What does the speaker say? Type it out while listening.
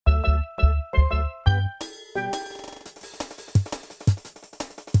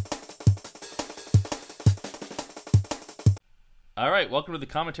Alright, welcome to the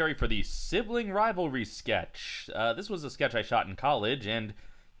commentary for the Sibling Rivalry sketch. This was a sketch I shot in college, and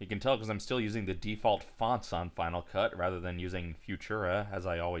you can tell because I'm still using the default fonts on Final Cut rather than using Futura, as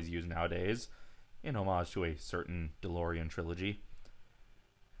I always use nowadays, in homage to a certain DeLorean trilogy.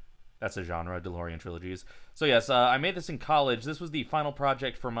 That's a genre, DeLorean trilogies. So yes, I made this in college. This was the final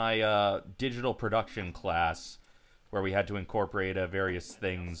project for my digital production class, where we had to incorporate various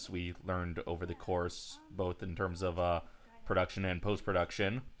things we learned over the course, both in terms of production and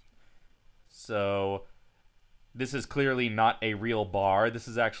post-production. So this is clearly not a real bar. This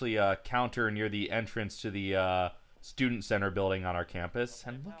is actually a counter near the entrance to the student center building on our campus.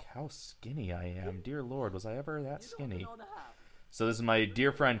 And look how skinny I am. Dear Lord, was I ever that skinny? So this is my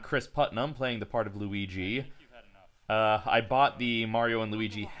dear friend Chris Putnam playing the part of Luigi. I bought the Mario and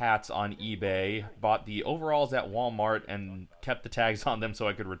Luigi hats on eBay, bought the overalls at Walmart, and kept the tags on them so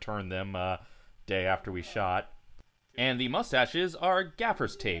I could return them day after we shot. And the mustaches are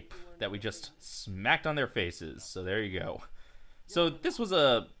gaffer's tape that we just smacked on their faces. So there you go. So this was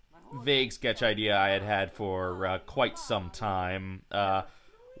a vague sketch idea I had had for quite some time.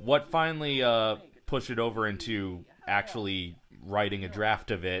 What finally pushed it over into actually writing a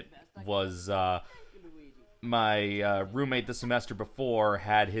draft of it was my roommate the semester before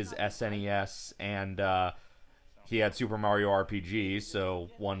had his SNES, and he had Super Mario RPG, so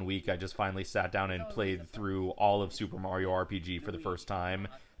one week I just finally sat down and played through all of Super Mario RPG for the first time,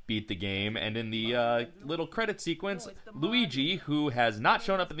 beat the game, and in the little credit sequence, Luigi, who has not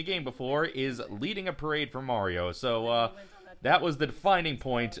shown up in the game before, is leading a parade for Mario. So that was the defining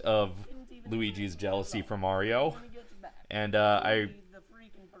point of Luigi's jealousy for Mario. And I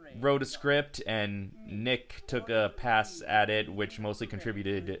wrote a script, and Nick took a pass at it, which mostly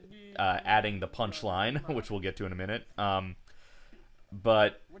contributed adding the punchline, which we'll get to in a minute.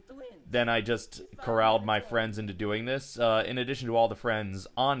 But then I just corralled my friends into doing this. In addition to all the friends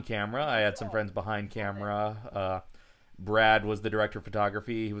on camera, I had some friends behind camera. Brad was the director of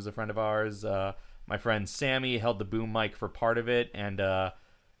photography. He was a friend of ours. My friend Sammy held the boom mic for part of it, and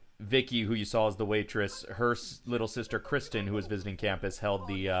Vicky, who you saw as the waitress, her little sister Kristen, who was visiting campus, held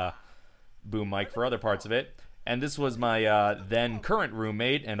the boom mic for other parts of it. And this was my then current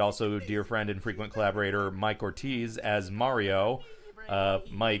roommate and also dear friend and frequent collaborator Mike Ortiz as Mario.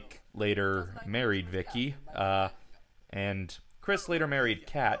 Mike later married Vicky, and Chris later married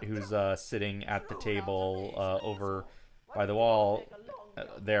Kat, who's sitting at the table over by the wall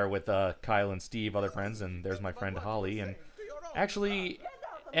there with Kyle and Steve, other friends, and there's my friend Holly. And actually,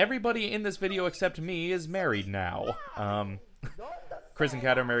 everybody in this video except me is married now. Chris and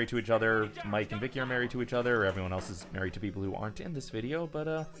Kat are married to each other, Mike and Vicky are married to each other, everyone else is married to people who aren't in this video, but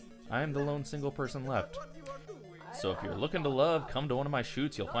I am the lone single person left. So if you're looking to love, come to one of my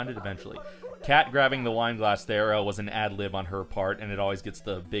shoots, you'll find it eventually. Kat grabbing the wine glass there was an ad-lib on her part, and it always gets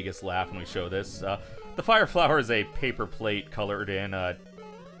the biggest laugh when we show this. The fire flower is a paper plate colored in,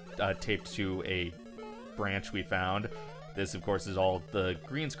 taped to a branch we found. This, of course, is all the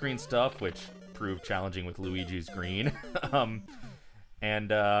green screen stuff, which proved challenging with Luigi's green.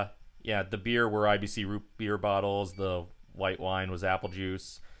 Yeah, the beer were IBC root beer bottles. The white wine was apple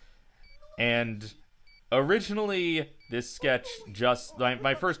juice. And originally, this sketch just...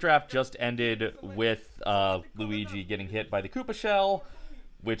 My first draft just ended with Luigi getting hit by the Koopa shell,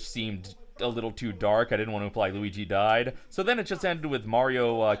 which seemed a little too dark. I didn't want to imply Luigi died. So then it just ended with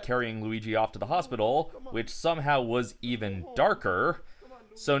Mario carrying Luigi off to the hospital, which somehow was even darker.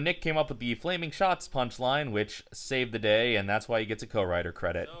 So Nick came up with the Flaming Shots punchline, which saved the day, and that's why he gets a co-writer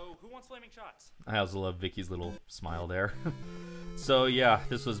credit. So, who wants Flaming Shots? I also love Vicky's little smile there. So yeah,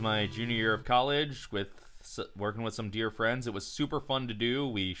 this was my junior year of college, working with some dear friends. It was super fun to do.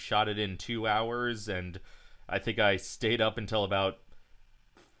 We shot it in 2 hours, and I think I stayed up until about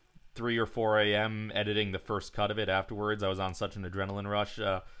 3 or 4 a.m. editing the first cut of it afterwards. I was on such an adrenaline rush.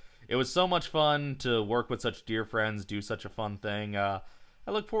 It was so much fun to work with such dear friends, do such a fun thing. I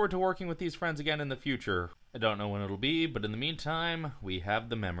look forward to working with these friends again in the future. I don't know when it'll be, but in the meantime, we have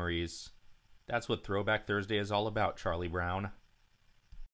the memories. That's what Throwback Thursday is all about, Charlie Brown.